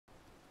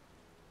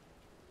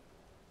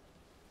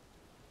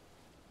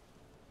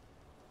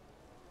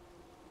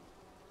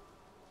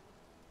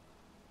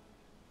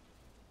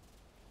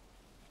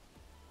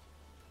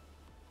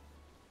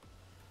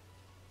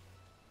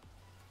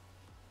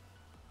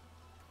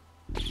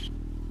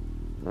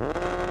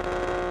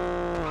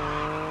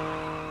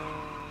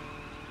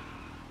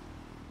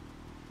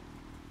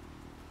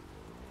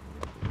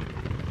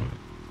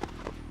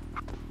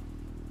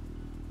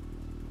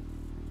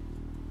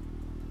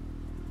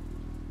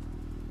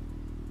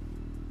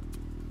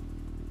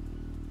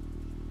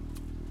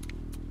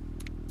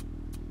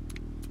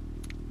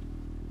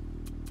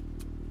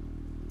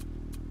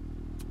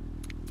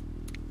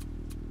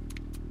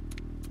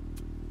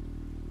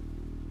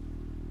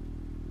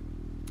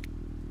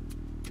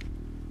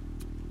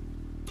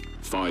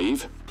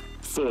5,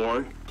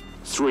 4,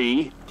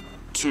 3,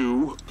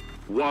 2,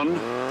 1.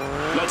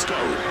 Let's go.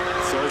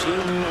 30,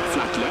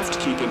 flat left,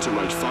 keep into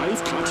right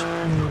 5, cut.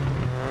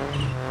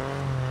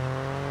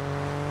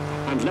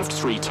 And left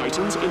 3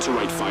 tightens, into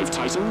right 5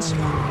 tightens.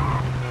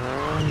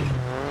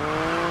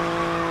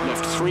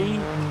 Left 3.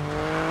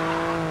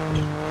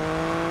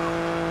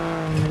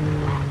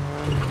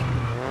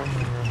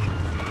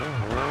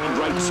 And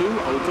right 2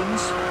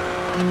 opens.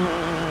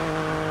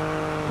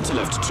 Into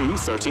left 2,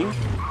 30.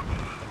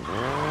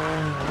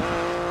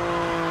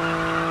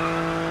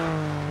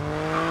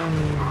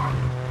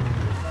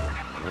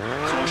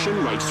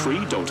 Caution, right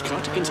 3, don't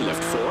cut, into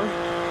left 4.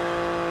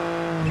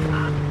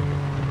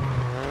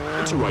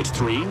 Into right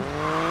 3.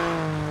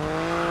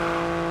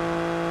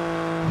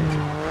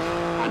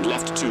 And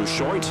left 2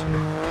 short.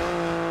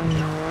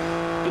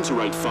 Into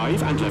right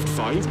 5 and left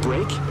 5,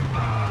 brake.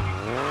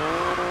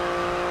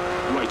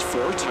 Right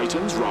 4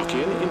 tightens, rock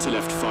in, into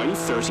left 5,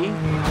 30.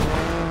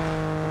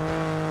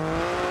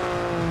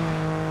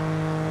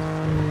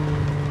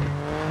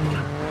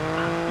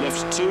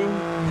 Left 2.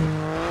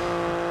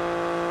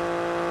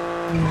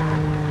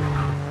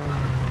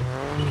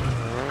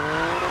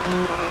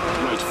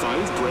 Right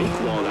 5, brake,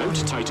 wall out,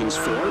 tightens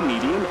 4,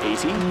 medium,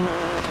 80.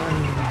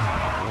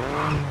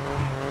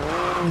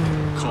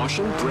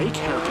 Caution, brake,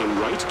 hairpin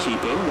right,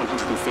 keep in,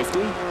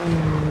 150.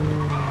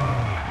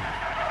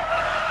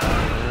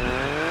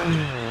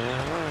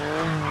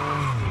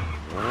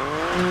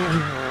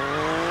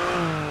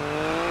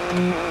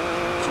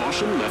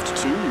 Caution, left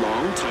 2,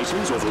 long,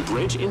 tightens over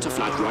bridge, into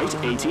flat right,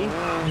 80.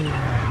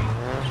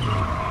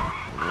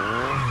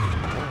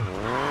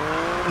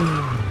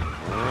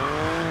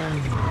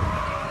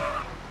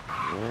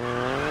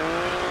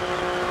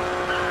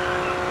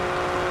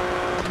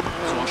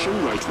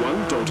 Caution, right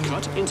 1, don't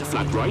cut, into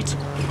flat right.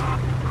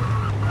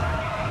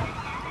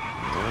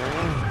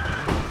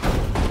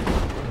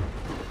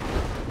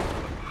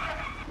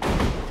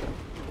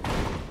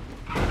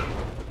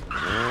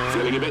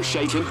 Feeling a bit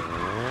shaken.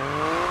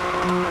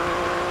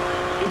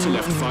 Into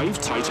left 5,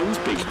 tightens,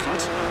 big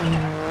cut.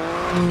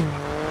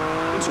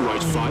 Into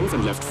right 5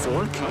 and left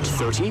 4, cut,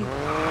 30.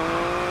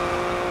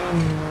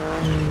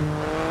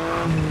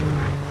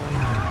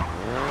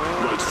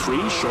 Right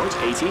 3, short,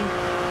 80.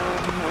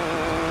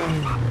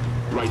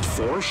 Right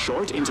 4,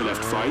 short, into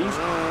left 5.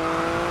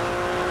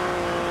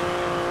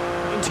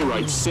 Into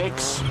right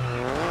 6.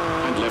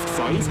 And left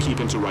 5, keep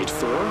into right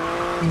 4.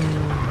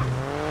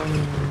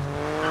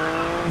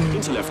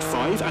 Into left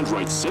 5 and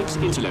right 6,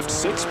 into left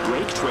 6,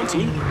 brake,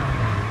 20.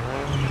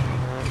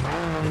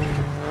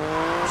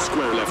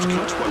 Square left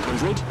cut,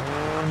 100.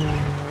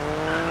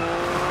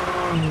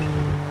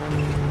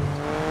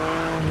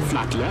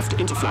 Flat left,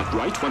 into flat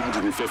right,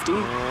 150.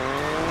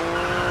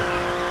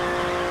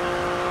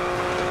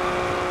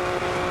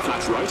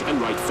 Flat right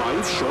and right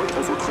 5, short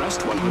over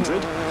crest,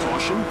 100.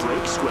 Caution,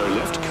 brake, square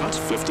left, cut,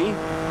 50.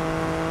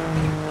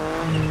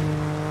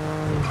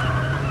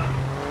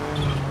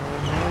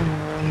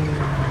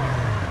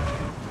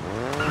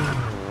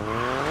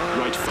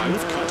 Right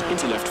 5, cut,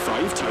 into left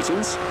 5,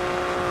 tightens.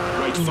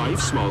 Right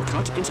 5, small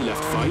cut, into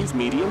left 5,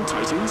 medium,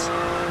 tightens.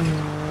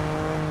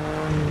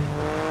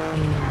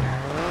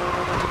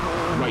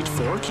 Right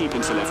 4, keep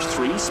into left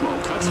 3, small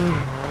cut.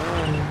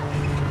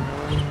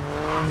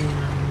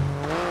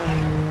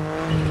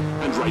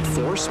 And right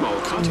 4, small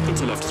cut,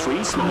 into left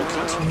 3, small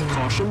cut.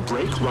 Caution,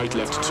 brake, right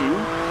left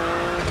 2.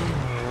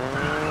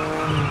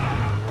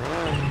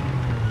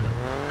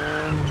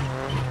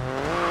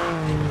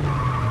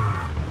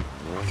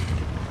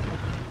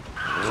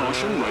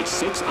 Caution, right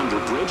 6, under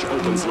bridge,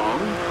 opens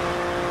long.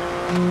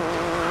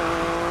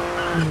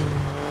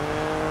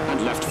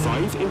 And left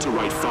 5, into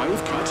right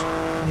 5, cut.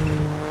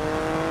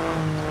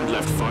 And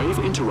left 5,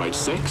 into right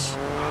 6.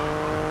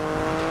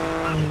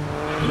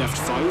 Left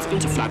 5,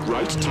 into flat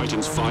right,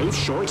 tightens 5,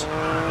 short.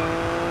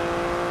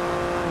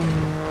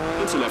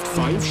 Into left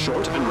 5,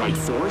 short, and right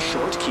 4,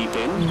 short, keep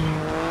in.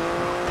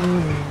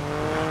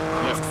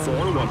 Left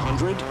 4,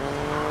 100.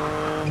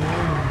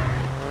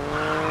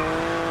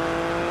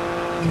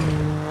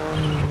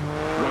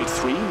 Right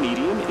 3,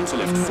 medium, into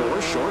left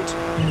 4, short.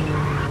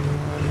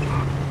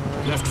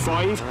 Left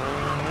 5.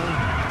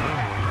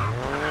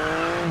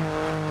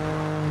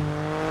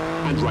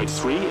 And right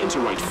 3, into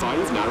right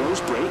 5,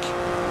 narrows, brake.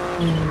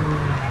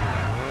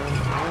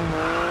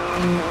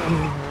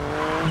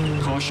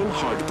 Caution,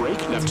 hard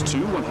brake, left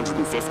 2,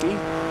 150.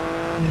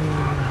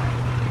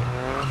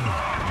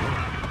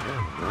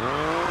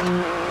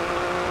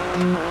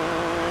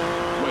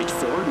 Right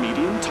 4,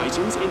 medium,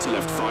 tightens, into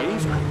left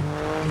 5.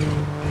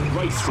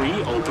 Right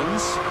 3,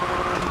 opens.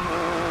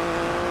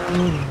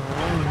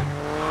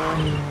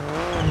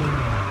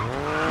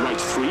 Right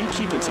 3,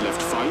 keep into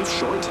left 5,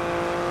 short.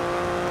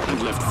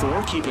 And left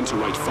 4, keep into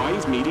right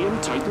 5, medium,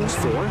 tightens,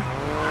 4.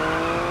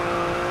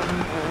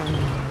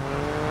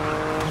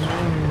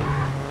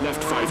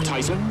 Left 5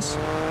 tightens.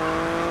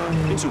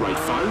 Into right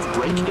 5,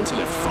 brake, into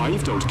left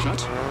 5, don't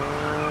cut.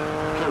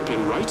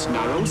 Hairpin right,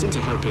 narrows,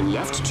 into hairpin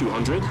left,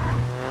 200.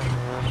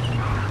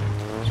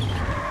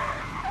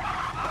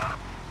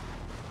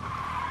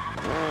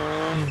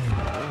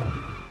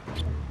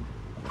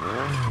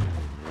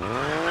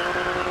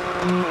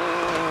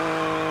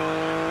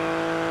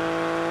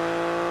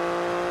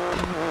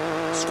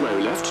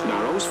 left,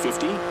 narrows,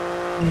 50.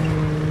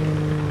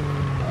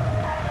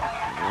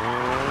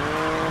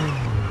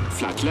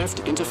 Flat left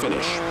into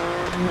finish.